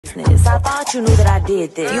business. I thought you knew that I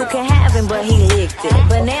did this. You can have him, but he licked it.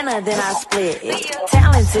 Banana, then I split it.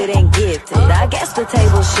 Talented and gifted. I guess the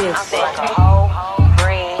table shifted. Like a whole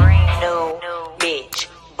brand new bitch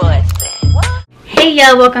bustin'. Hey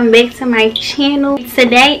y'all, welcome back to my channel.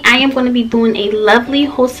 Today I am going to be doing a lovely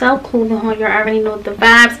wholesale clothing haul. You already know the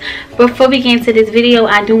vibes. Before we get into this video,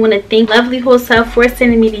 I do want to thank Lovely Wholesale for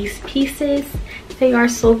sending me these pieces. They are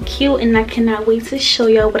so cute and I cannot wait to show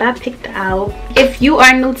y'all what I picked out. If you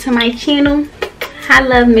are new to my channel, hi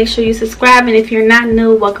love, make sure you subscribe, and if you're not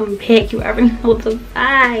new, welcome back. You already know the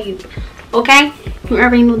vibe, okay? You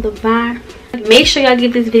already know the vibe. Make sure y'all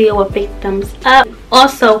give this video a big thumbs up.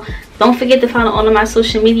 Also, don't forget to follow all of my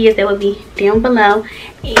social medias, that will be down below.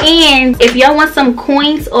 And if y'all want some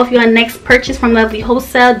coins off your next purchase from Lovely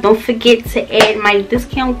Wholesale, don't forget to add my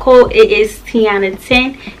discount code. It is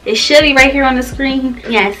Tiana10. It should be right here on the screen.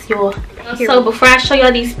 Yes, y'all. So before I show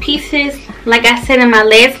y'all these pieces, like I said in my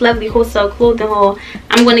last Lovely Wholesale clothing haul,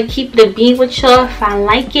 I'm going to keep the bean with y'all. If I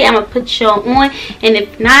like it, I'm going to put y'all on. And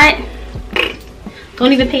if not,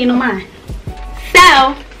 don't even pay no mind.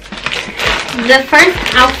 So the first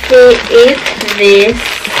outfit is this.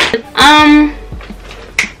 I'm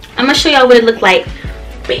gonna show y'all what it looked like.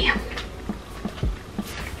 Bam.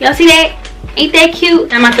 Y'all see that? Ain't that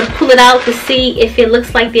cute? I'm about to pull it out to see if it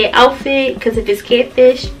looks like that outfit, because if it's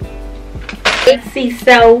catfish. Let's see.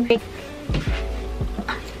 So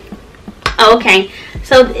okay,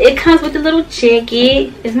 so it comes with a little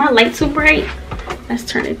jacket. Is my light too bright? Let's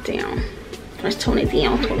turn it down. Let's tone it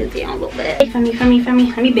down a little bit. For me. Let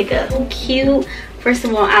me pick up. So cute. First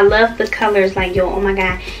of all, I love the colors. Like, yo, oh my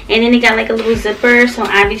god. And then it got like a little zipper, so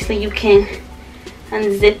obviously you can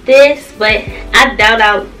unzip this. But I doubt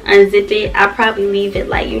I'll unzip it. I'll probably leave it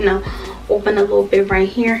like, you know, open a little bit right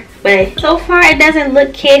here. But so far it doesn't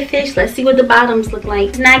look catfish. Let's see what the bottoms look like.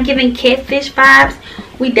 It's not giving catfish vibes.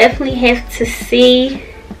 We definitely have to see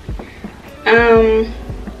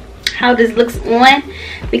how this looks on,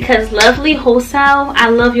 because Lovely Wholesale, I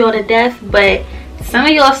love y'all to death, but some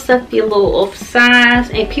of y'all stuff be a little off size,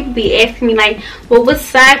 and people be asking me like, well, what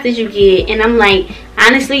size did you get? And I'm like,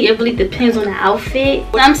 honestly, it really depends on the outfit.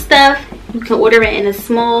 Some stuff you can order it in a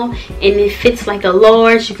small and it fits like a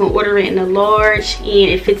large. You can order it in a large and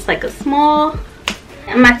it fits like a small.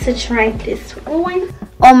 I'm about to try this on.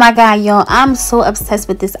 Oh my god, y'all, I'm so obsessed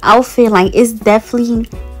with this outfit. Like, it's definitely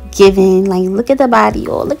giving. Like, look at the body,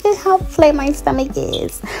 y'all. Look at how flat my stomach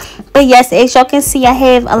is. But yes, as y'all can see, I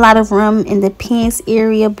have a lot of room in the pants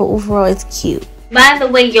area, but overall it's cute. By the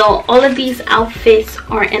way, y'all, all of these outfits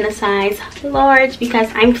are in a size large because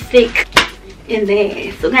I'm thick in the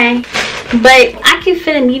ass, okay? But I can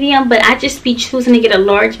fit a medium, but I just be choosing to get a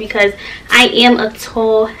large because I am a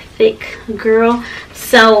tall, thick girl.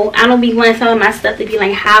 So I don't be wanting some of my stuff to be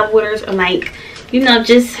like high waters or like, you know,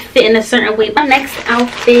 just fit in a certain way. My next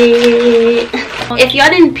outfit, if y'all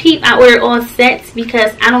didn't peep, I ordered all sets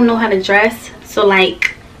because I don't know how to dress, so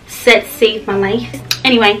like sets saved my life.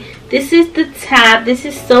 Anyway, this is the top. This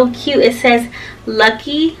is so cute. It says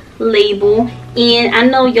Lucky Label, and I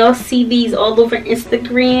know y'all see these all over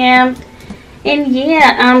Instagram. And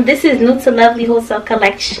yeah, this is new to Lovely Wholesale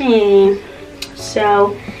collection,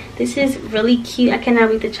 so this is really cute. I cannot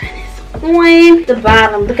wait to try this on. The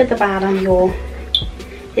bottom, look at the bottom, y'all.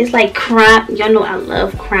 It's like crop. Y'all know I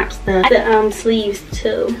love crop stuff. The sleeves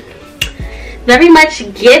too, very much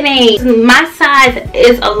giving. My size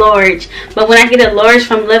is a large, but when I get a large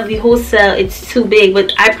from Lovely Wholesale, it's too big.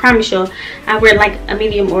 But I promise y'all, I wear like a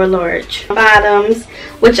medium or a large. Bottoms,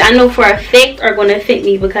 which I know for a fact are going to fit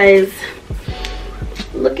me because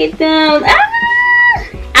look at them.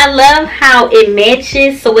 I love how it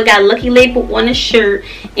matches. So it got Lucky Label on the shirt,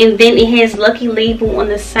 and then it has Lucky Label on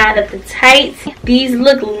the side of the tights. These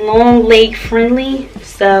look long leg friendly,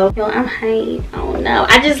 so yo, I'm hyped. I don't know,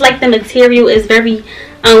 I just like the material. Is very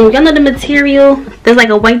y'all know the material, there's like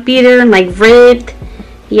a white beater and like ribbed.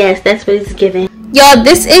 Yes, that's what it's giving. Y'all,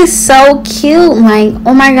 this is so cute. Like,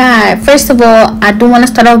 oh my god. First of all, I do want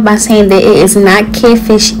to start off by saying that it is not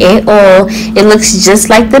catfish at all. It looks just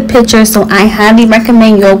like the picture, so I highly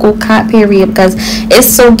recommend y'all go cop, period, because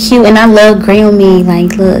it's so cute and I love gray on me.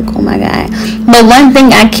 Like, look, oh my god. But one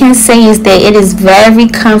thing I can say is that it is very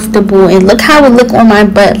comfortable, and look how it look on my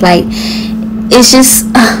butt. Like, it's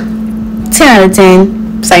just 10 out of 10.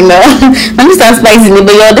 So no, let me start spicing it.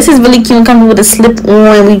 But yo, this is really cute. Coming with a slip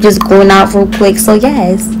on. We just going out real quick. So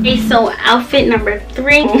yes. Okay, so outfit number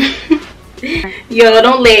 3. Yo,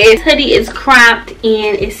 don't let it. This hoodie is cropped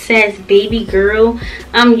and it says baby girl.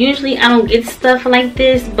 Usually I don't get stuff like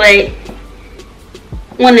this, but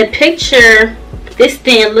on the picture this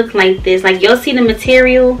didn't look like this. Like, y'all see the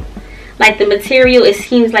material? like the material, it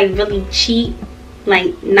seems like really cheap,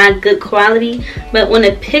 like not good quality. But on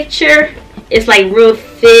the picture, it's like real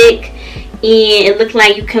thick, and it looks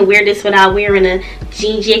like you can wear this without wearing a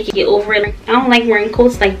jean jacket over it. I don't like wearing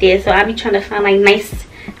coats like this, so I be trying to find like nice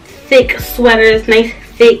thick sweaters, nice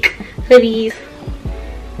thick hoodies.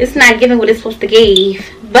 It's not giving what it's supposed to give,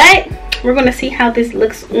 but we're gonna see how this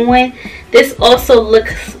looks on. This also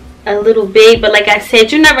looks a little big, but like I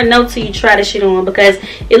said, you never know till you try the shit on, because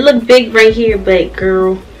it looked big right here, but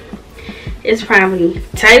girl, it's probably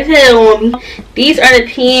tight as hell on me. These are the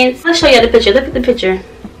pants. I'll show y'all the picture. Look at the picture.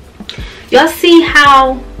 Y'all see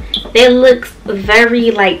how they look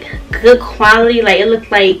very like good quality? Like it looks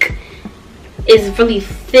like it's really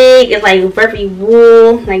thick. It's like very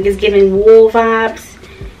wool, like it's giving wool vibes.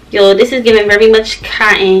 Yo, this is giving very much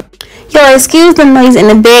cotton. Yo, excuse the noise in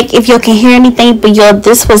the back if y'all can hear anything, but yo,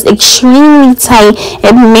 this was extremely tight.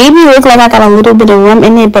 It made me look like I got a little bit of room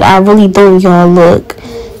in it, but I really don't, y'all. Look,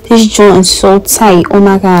 this joint is so tight. Oh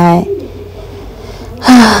my god.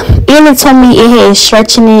 Anna told me it had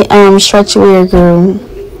stretching it, stretch wear, girl.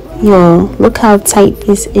 Yo, look how tight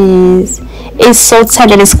this is. It's so tight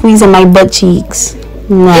that it's squeezing my butt cheeks.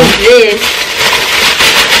 No. What's this?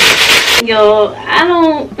 Yo, I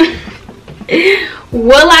don't.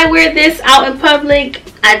 Will I wear this out in public?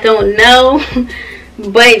 I don't know.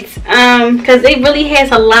 But because it really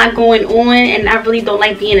has a lot going on, and I really don't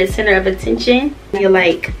like being the center of attention. You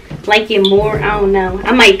like it more? I don't know.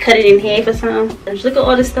 I might cut it in half or something. Look at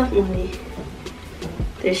all this stuff on it.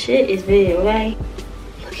 This shit is big, right?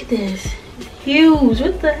 Look at this. It's huge.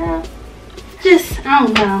 What the hell? Just, I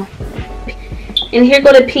don't know. And here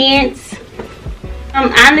go the pants.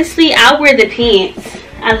 Honestly, I'll wear the pants.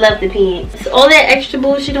 I love the pants. All that extra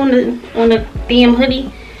bullshit on the damn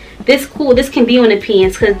hoodie, this cool. This can be on the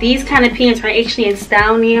pants, because these kind of pants are actually in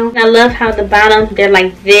style now. And I love how the bottom, they're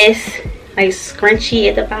like this, like scrunchy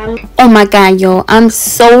at the bottom. Oh my god, y'all, I'm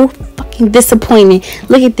so fucking disappointed.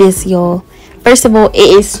 Look at this, y'all. First of all, it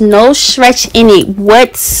is no stretch in it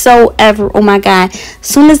whatsoever. Oh my god. As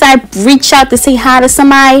soon as I reach out to say hi to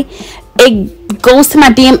somebody, it goes to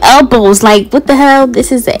my damn elbows. Like, what the hell?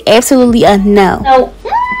 This is absolutely a no. So,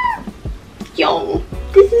 yo,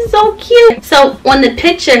 this is so cute. So on the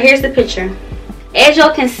picture, here's the picture. As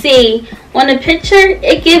y'all can see, on the picture,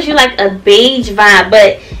 it gives you like a beige vibe,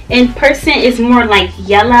 but in person, it's more like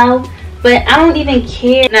yellow. But I don't even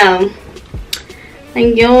care. No.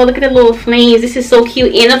 Like, yo, look at the little flames. This is so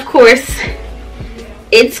cute. And of course,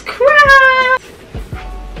 it's cropped.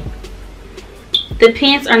 The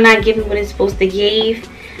pants are not giving what it's supposed to give.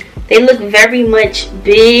 They look very much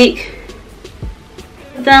big.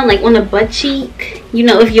 Done like on the butt cheek. You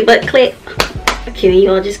know, if your butt clip. I'm kidding,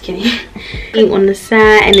 y'all, just kidding. On the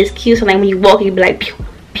side, and it's cute. So like when you walk, you be like pew,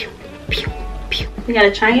 pew, pew, pew. We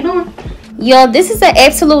gotta try it on. Yo, this is an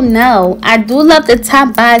absolute no. I do love the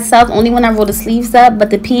top by itself, only when I roll the sleeves up, but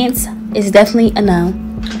the pants is definitely a no.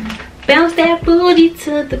 Bounce that booty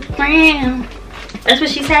to the ground. That's what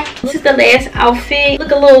she said. This is the last outfit.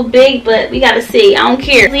 Look a little big, but we gotta see. I don't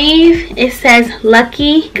care. Sleeve, it says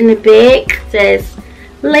Lucky. In the back, it says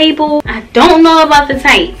label. I don't know about the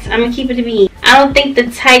tights. I'm gonna keep it to be. I don't think the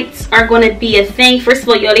tights are gonna be a thing. First of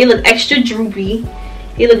all, y'all, they look extra droopy.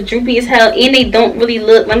 They look droopy as hell, and they don't really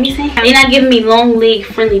look, let me see, they're not giving me long leg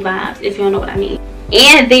friendly vibes, if you don't know what I mean.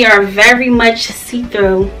 And they are very much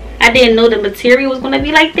see-through. I didn't know the material was gonna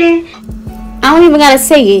be like that. I don't even gotta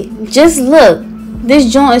say it. Just look.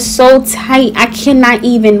 This joint is so tight, I cannot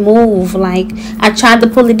even move. Like, I tried to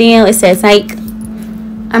pull it down, it says like,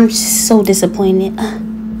 I'm just so disappointed.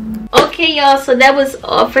 Okay, y'all, so that was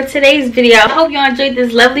all for today's video. I hope y'all enjoyed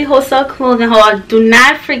this lovely wholesale clothing haul. Do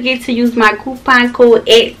not forget to use my coupon code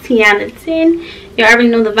at Tiana10. You already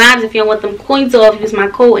know the vibes. If you want them coins off, use my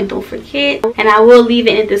code, and don't forget. And I will leave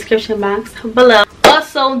it in the description box below.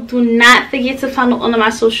 Also, do not forget to follow all of my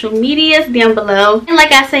social medias down below. And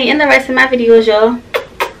like I say in the rest of my videos, y'all,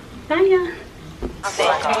 bye y'all.